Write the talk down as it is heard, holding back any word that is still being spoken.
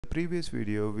previous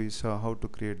video we saw how to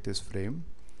create this frame.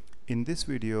 In this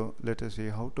video, let us see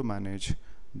how to manage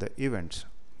the events.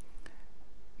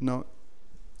 Now,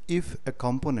 if a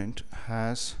component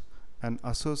has an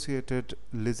associated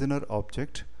listener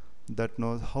object that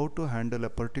knows how to handle a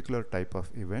particular type of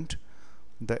event,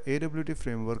 the AWT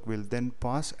framework will then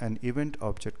pass an event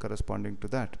object corresponding to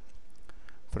that.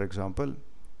 For example,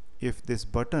 if this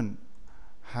button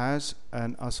has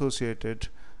an associated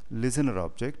listener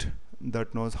object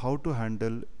that knows how to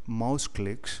handle mouse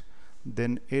clicks,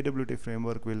 then AWT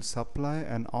framework will supply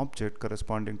an object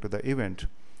corresponding to the event.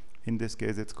 In this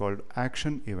case, it's called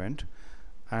action event,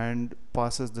 and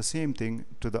passes the same thing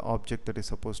to the object that is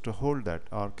supposed to hold that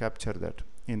or capture that.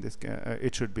 In this case,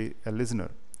 it should be a listener.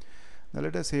 Now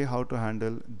let us see how to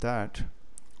handle that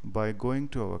by going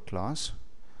to our class,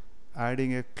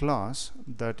 adding a class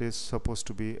that is supposed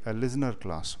to be a listener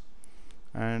class.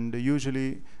 And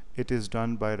usually it is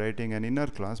done by writing an inner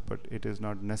class, but it is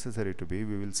not necessary to be.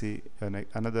 We will see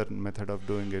another method of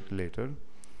doing it later.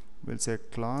 We'll say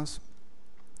class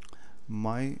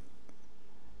my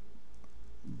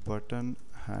button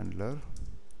handler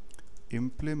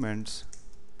implements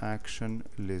action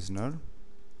listener.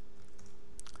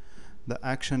 The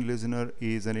action listener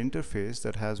is an interface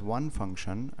that has one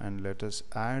function, and let us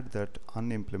add that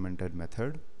unimplemented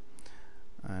method,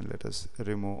 and let us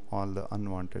remove all the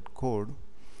unwanted code.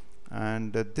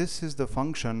 And this is the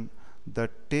function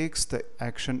that takes the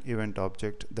action event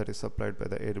object that is supplied by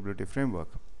the AWT framework.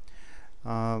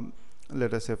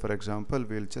 Let us say, for example,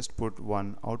 we'll just put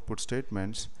one output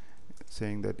statements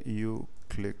saying that you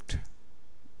clicked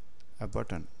a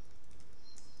button.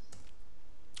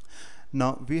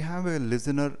 Now we have a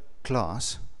listener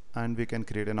class and we can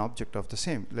create an object of the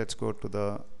same. Let's go to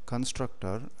the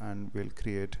constructor and we'll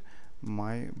create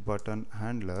my button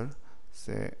handler,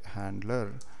 say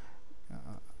handler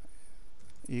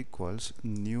equals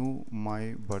new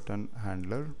my button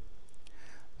handler.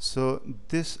 So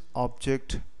this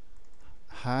object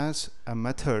has a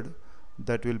method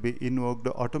that will be invoked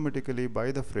automatically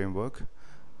by the framework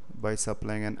by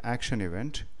supplying an action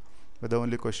event, but the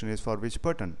only question is for which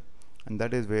button, and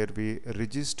that is where we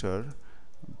register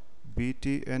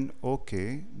btn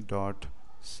dot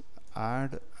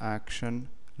add action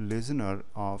listener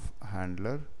of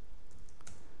handler.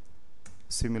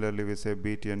 Similarly, we say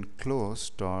btn close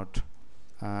dot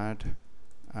add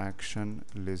action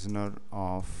listener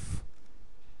of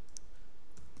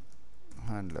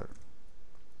handler.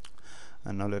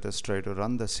 And now let us try to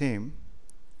run the same.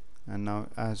 And now,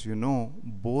 as you know,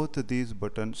 both these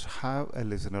buttons have a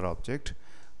listener object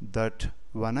that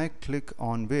when I click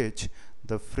on which,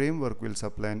 the framework will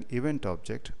supply an event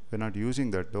object. We're not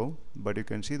using that though, but you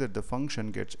can see that the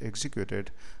function gets executed,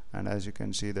 and as you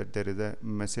can see that there is a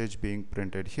message being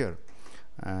printed here.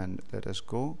 And let us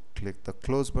go click the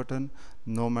close button.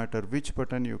 No matter which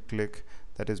button you click,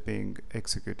 that is being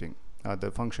executing,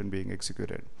 the function being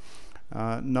executed.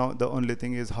 Now the only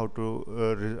thing is how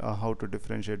to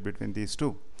differentiate between these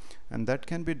two, and that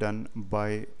can be done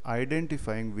by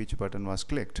identifying which button was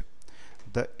clicked.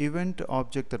 The event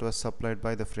object that was supplied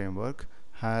by the framework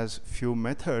has few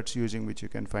methods using which you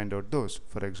can find out those.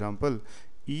 For example,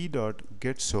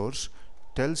 e.getSource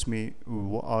tells me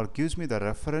or gives me the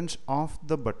reference of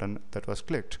the button that was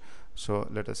clicked. So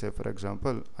let us say, for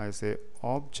example, I say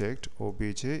object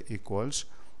obj equals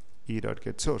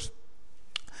e.getSource.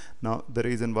 Now the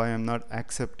reason why I'm not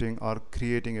accepting or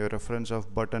creating a reference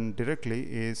of button directly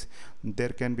is there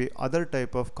can be other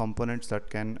type of components that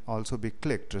can also be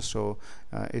clicked. So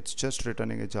it's just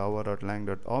returning a Java or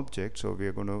lang.object. So we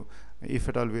are going to, if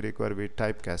at all we require, we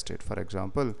typecast it. For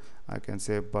example, I can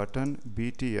say button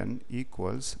btn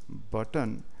equals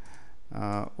button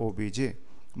obj.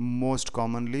 Most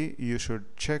commonly you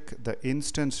should check the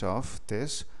instance of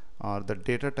this or the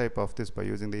data type of this by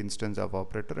using the instance of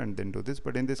operator and then do this.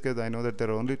 But in this case, I know that there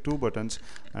are only two buttons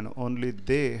and only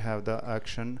they have the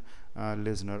action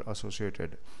listener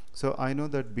associated. So I know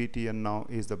that btn now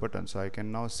is the button. So I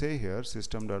can now say here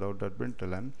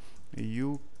system.out.println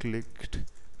you clicked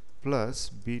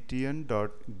plus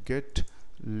btn.get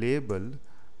label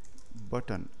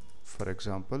button. For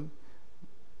example,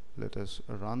 let us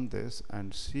run this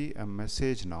and see a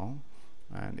message now,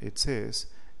 and it says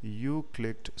you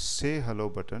clicked say hello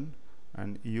button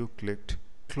and you clicked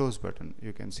close button.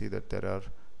 You can see that there are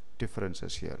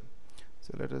differences here.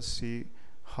 So let us see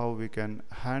how we can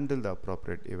handle the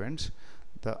appropriate events.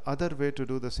 The other way to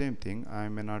do the same thing, I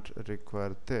may not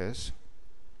require this,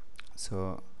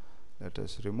 so let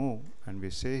us remove, and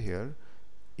we say here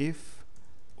if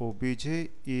obj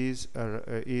is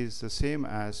the same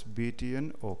as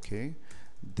btn, okay,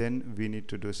 then we need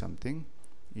to do something.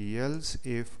 else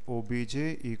if obj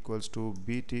equals to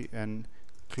btn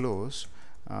close,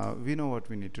 we know what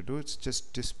we need to do. It's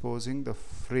just disposing the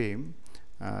frame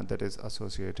that is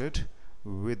associated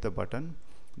with the button.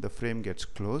 The frame gets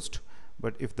closed,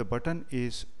 but if the button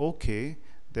is okay,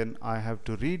 then I have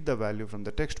to read the value from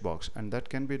the text box, and that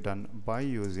can be done by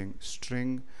using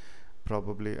string,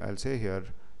 probably I'll say here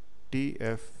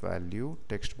tf value,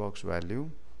 text box value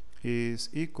is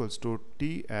equals to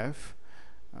tf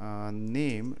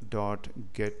name dot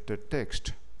get the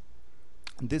text.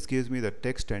 This gives me the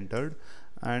text entered,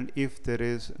 and if there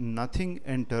is nothing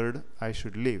entered, I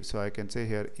should leave. So I can say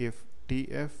here if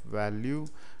tf value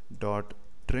dot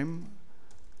trim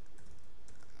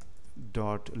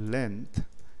dot length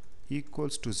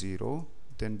equals to 0,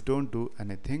 then don't do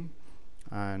anything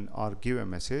and or give a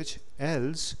message.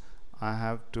 Else I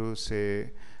have to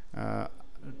say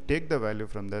take the value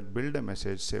from that, build a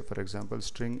message, say for example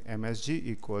string msg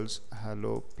equals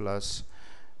hello plus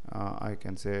I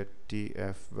can say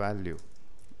tf value.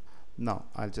 Now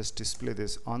I'll just display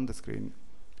this on the screen,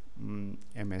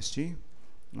 msg,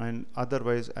 and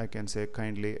otherwise I can say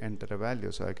kindly enter a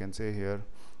value. So I can say here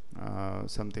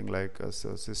something like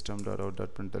so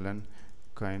system.out.println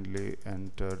kindly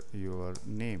enter your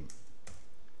name.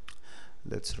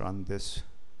 Let's run this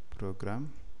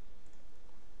program,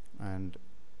 and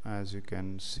as you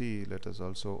can see, let us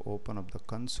also open up the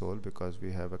console because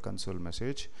we have a console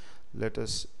message. Let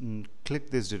us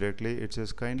click this directly. It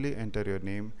says kindly enter your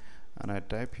name, and I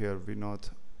type here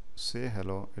Vinod, say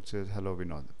hello. It says hello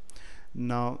Vinod.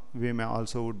 Now we may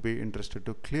also would be interested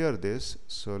to clear this,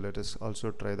 so let us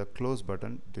also try the close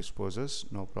button. Disposes,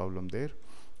 no problem there.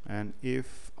 And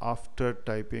if after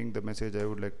typing the message I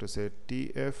would like to say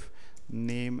tf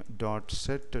name dot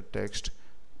set text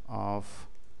of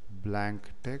blank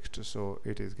text, so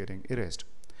it is getting erased.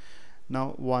 Now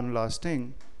one last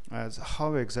thing, as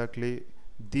how exactly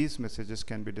these messages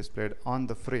can be displayed on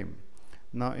the frame.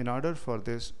 Now in order for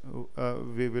this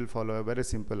we will follow a very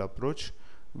simple approach.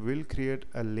 We'll create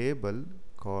a label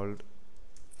called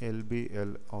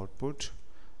lbl output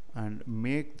and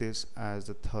make this as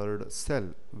the third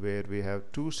cell. Where we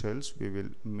have two cells, we will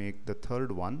make the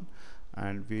third one,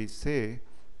 and we say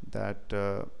that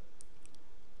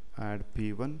add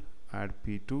p1, add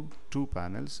p2, two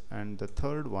panels, and the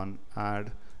third one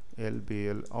add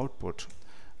lbl output.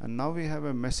 And now we have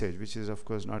a message which is of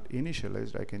course not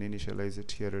initialized. I can initialize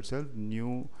it here itself,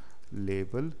 new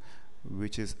label,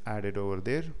 which is added over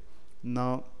there.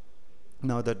 Now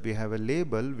that we have a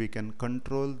label, we can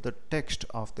control the text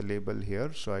of the label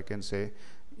here. So I can say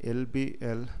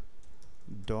lbl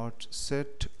dot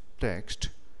set text,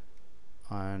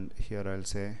 and here I'll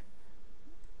say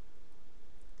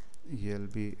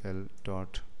lbl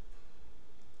dot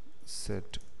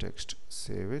set text,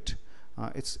 save it.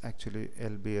 It's actually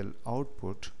lbl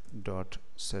output dot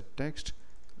set text.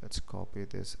 Let's copy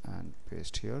this and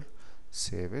paste here,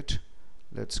 save it.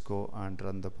 Let's go and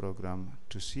run the program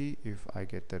to see if I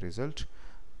get the result.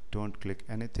 Don't click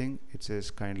anything. It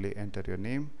says kindly enter your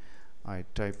name. I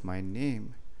type my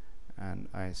name and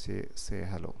I say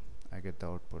hello. I get the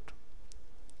output.